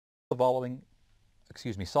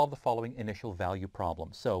solve the following initial value problem.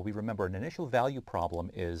 So we remember an initial value problem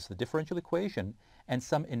is the differential equation and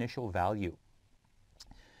some initial value.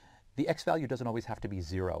 The x value doesn't always have to be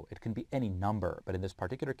 0. It can be any number, but in this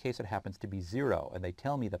particular case it happens to be 0. And they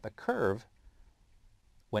tell me that the curve,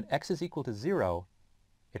 when x is equal to 0,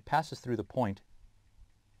 it passes through the point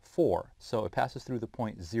 4. So it passes through the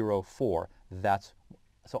point 0, 4.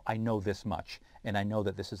 So I know this much, and I know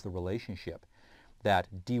that this is the relationship, that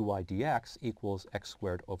dy dx equals x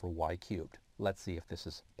squared over y cubed. Let's see if this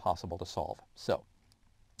is possible to solve. So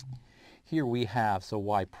here we have, so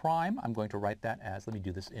y prime, I'm going to write that as, let me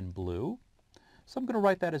do this in blue. So I'm going to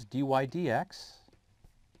write that as dy dx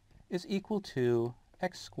is equal to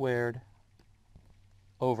x squared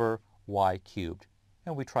over y cubed.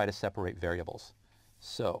 And we try to separate variables.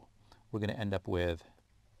 So we're going to end up with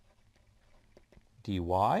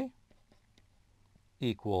dy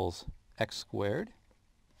equals x squared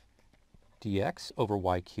dx over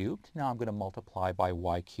y cubed. Now I'm going to multiply by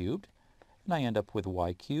y cubed, and I end up with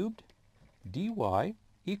y cubed dy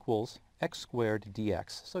equals x squared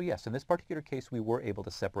dx. So yes, in this particular case we were able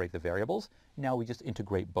to separate the variables. Now we just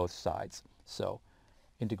integrate both sides. So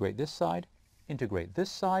integrate this side,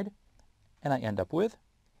 and I end up with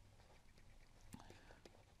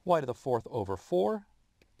y to the 4th over 4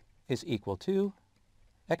 is equal to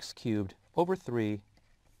x cubed over 3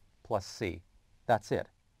 plus c. That's it.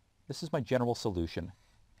 This is my general solution.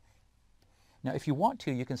 Now if you want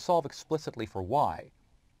to, you can solve explicitly for y.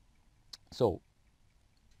 So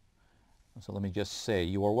let me just say,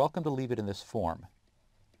 you are welcome to leave it in this form.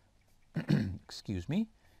 Excuse me.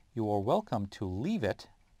 You are welcome to leave it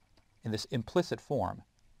in this implicit form.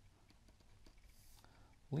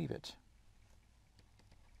 Leave it.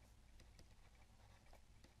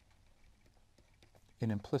 In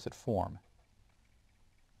implicit form.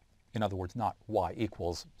 In other words, not y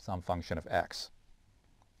equals some function of x.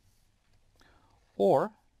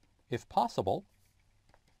 Or, if possible,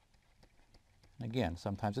 again,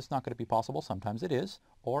 sometimes it's not going to be possible, sometimes it is,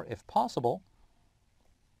 or if possible,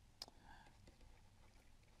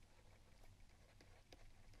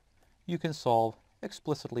 you can solve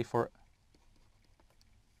explicitly for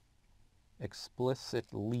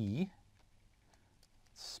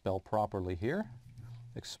spell properly here,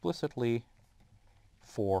 explicitly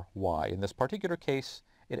for y. In this particular case,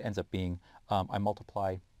 it ends up being, I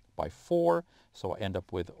multiply by 4, so I end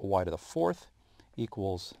up with y to the 4th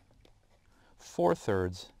equals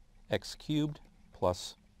 4/3 x cubed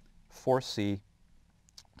plus 4c,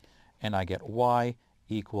 and I get y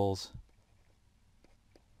equals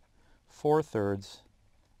 4/3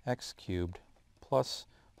 x cubed plus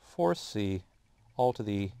 4c all to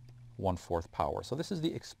the 1/4 power. So this is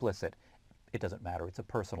the explicit. It doesn't matter. It's a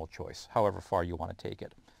personal choice, however far you want to take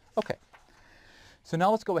it. Okay. So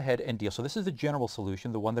now let's go ahead and deal. So this is the general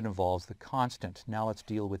solution, the one that involves the constant. Now let's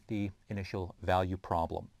deal with the initial value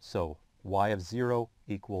problem. So y of 0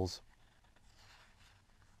 equals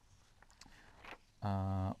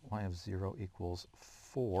y of 0 equals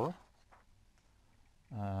 4.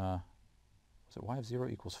 So y of 0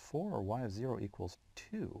 equals 4 or y of 0 equals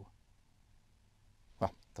 2?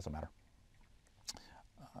 Well, doesn't matter.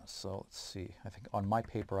 So let's see. I think on my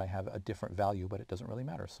paper I have a different value, but it doesn't really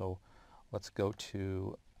matter. So let's go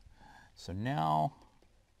to, so now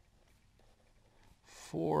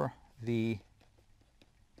for the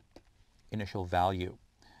initial value.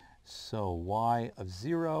 So y of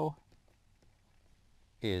 0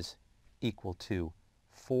 is equal to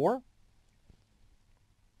 4.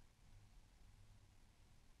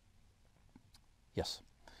 Yes.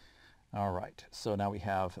 All right. So now we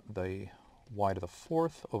have the y to the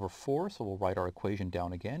 4th over 4. So we'll write our equation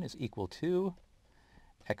down again, is equal to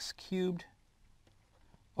x cubed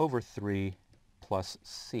over 3 plus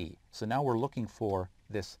c. So now we're looking for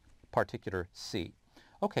this particular c.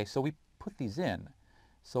 Okay, so we put these in.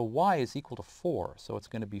 So y is equal to 4. So it's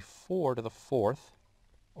going to be 4 to the 4th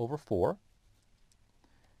over 4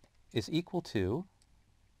 is equal to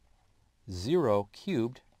 0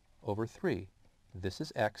 cubed over 3. This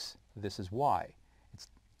is x, this is y. It's,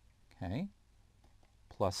 okay,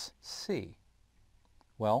 plus c.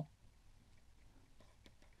 Well,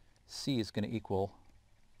 c is going to equal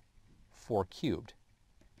 4 cubed.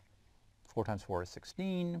 4 times 4 is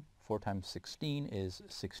 16. 4 times 16 is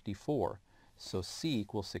 64. So c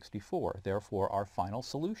equals 64. Therefore, our final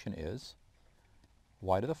solution is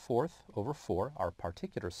y to the 4th over 4, our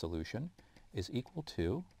particular solution, is equal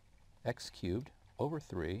to x cubed over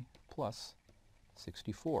 3 plus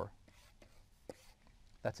 64.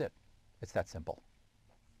 That's it. It's that simple.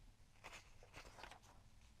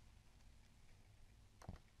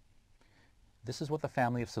 This is what the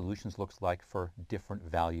family of solutions looks like for different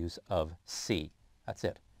values of C. That's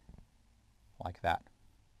it. Like that.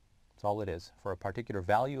 That's all it is. For a particular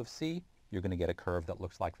value of C, you're going to get a curve that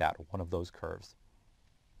looks like that, one of those curves.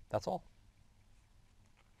 That's all.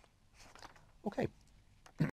 Okay.